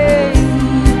stay,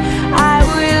 I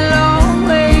will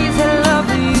always love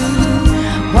you.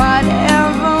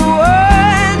 Whatever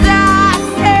words I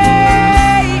say,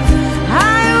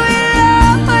 I will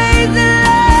always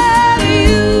love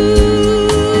you.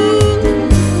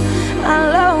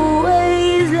 I'll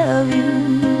always love you.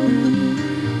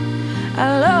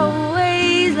 I'll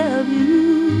always love you,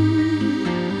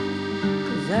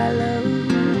 'cause I love you.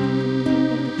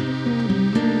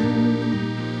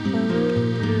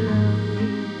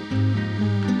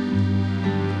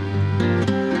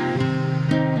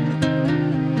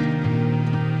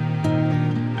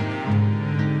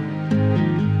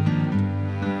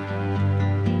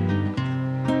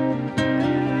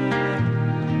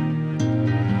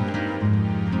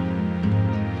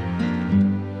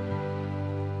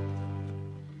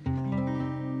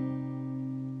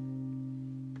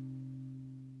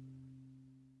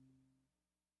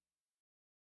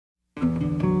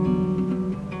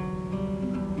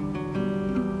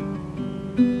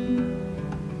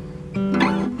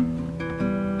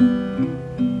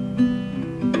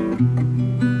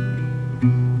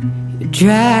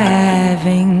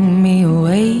 Driving me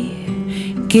away,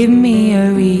 give me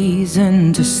a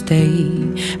reason to stay.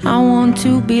 I want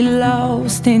to be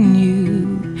lost in you,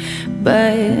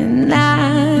 but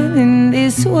not in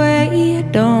this way. I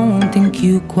don't think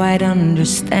you quite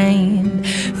understand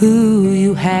who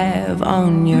you have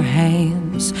on your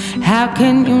hands. How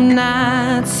can you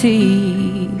not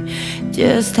see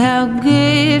just how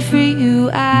good for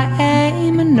you I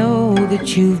am? I know that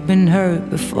you've been hurt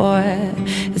before.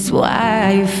 That's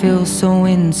why you feel so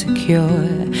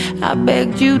insecure. I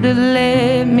begged you to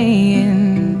let me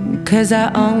in, 'cause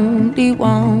I only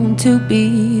want to be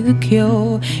the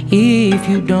cure. If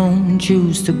you don't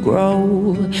choose to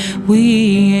grow, we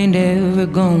ain't ever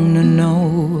gonna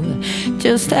know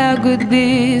just how good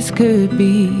this could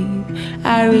be.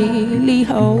 I really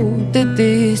hope that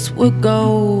this would go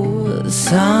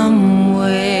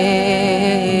somewhere.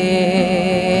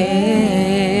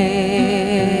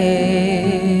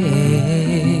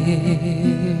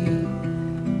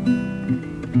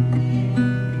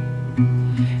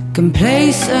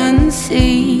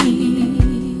 Complacency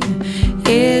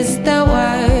is the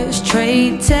worst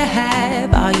trait to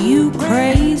have. Are you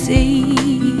crazy?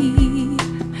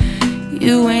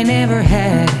 You ain't never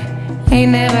had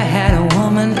a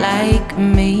woman like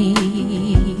me.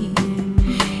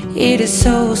 It is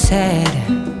so sad,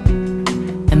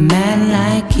 a man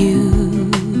like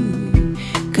you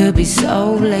could be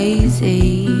so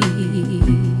lazy.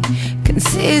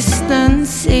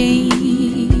 Consistency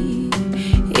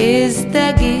is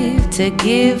the gift to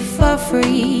give for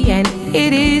free, and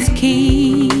it is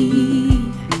key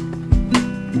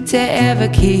to ever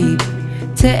keep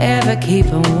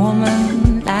a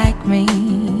woman like me.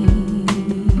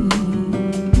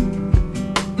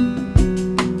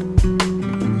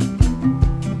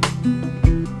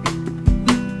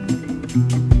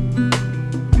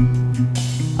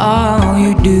 All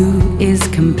you do is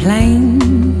complain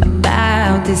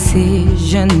about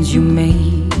decisions you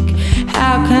make.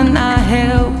 How can I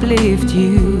help lift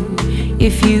you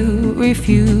if you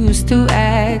refuse to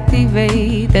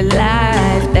activate the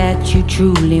life that you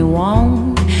truly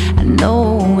want? I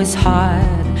know it's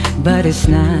hard, but it's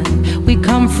not. We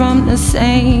come from the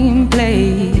same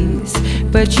place,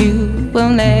 but you will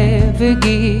never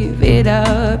give it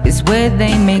up. It's where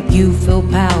they make you feel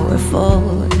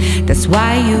powerful. That's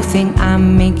why you think I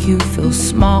make you feel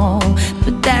small,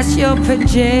 but that's your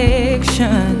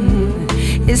projection.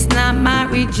 It's not my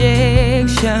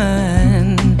rejection.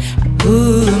 I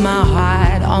put my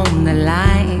heart on the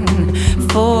line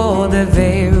for the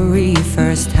very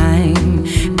first time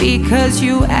because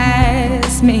you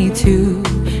asked me to,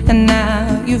 and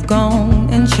now you've gone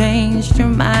and changed your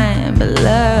mind. But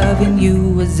loving you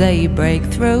was a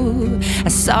breakthrough. I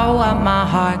saw what my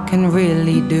heart can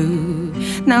really do.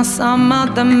 Now some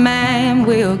other man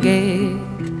will get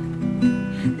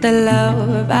the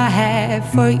love I have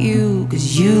for you,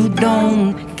 'cause you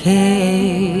don't care.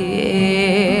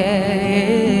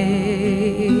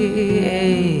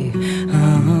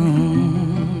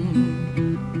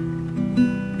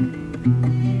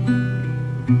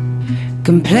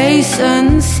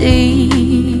 Complacency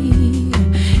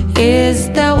is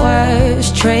the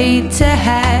worst trait to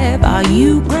have. Are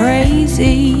you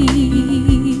crazy?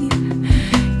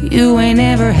 You ain't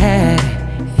never had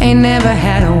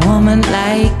a woman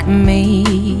like me.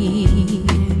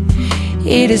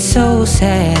 It is so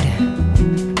sad,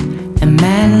 a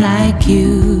man like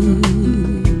you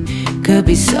could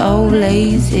be so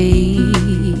lazy.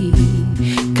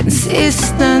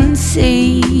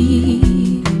 Consistency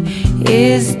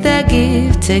is the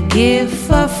gift to give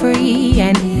for free,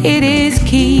 and it is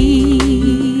key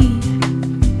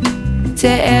to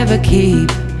ever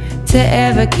keep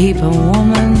a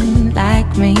woman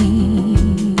like me.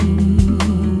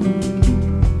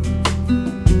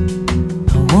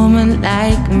 A woman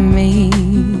like me.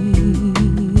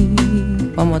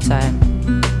 One more time.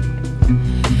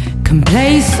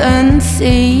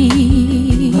 Complacency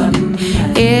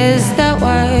is the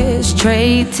worst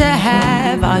trait to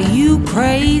have. Are you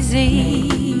crazy?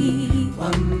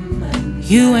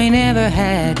 You ain't never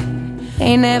had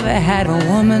a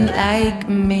woman like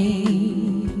me.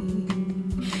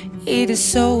 It is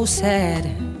so sad,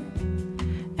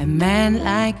 a man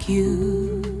like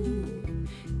you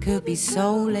could be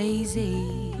so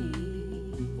lazy.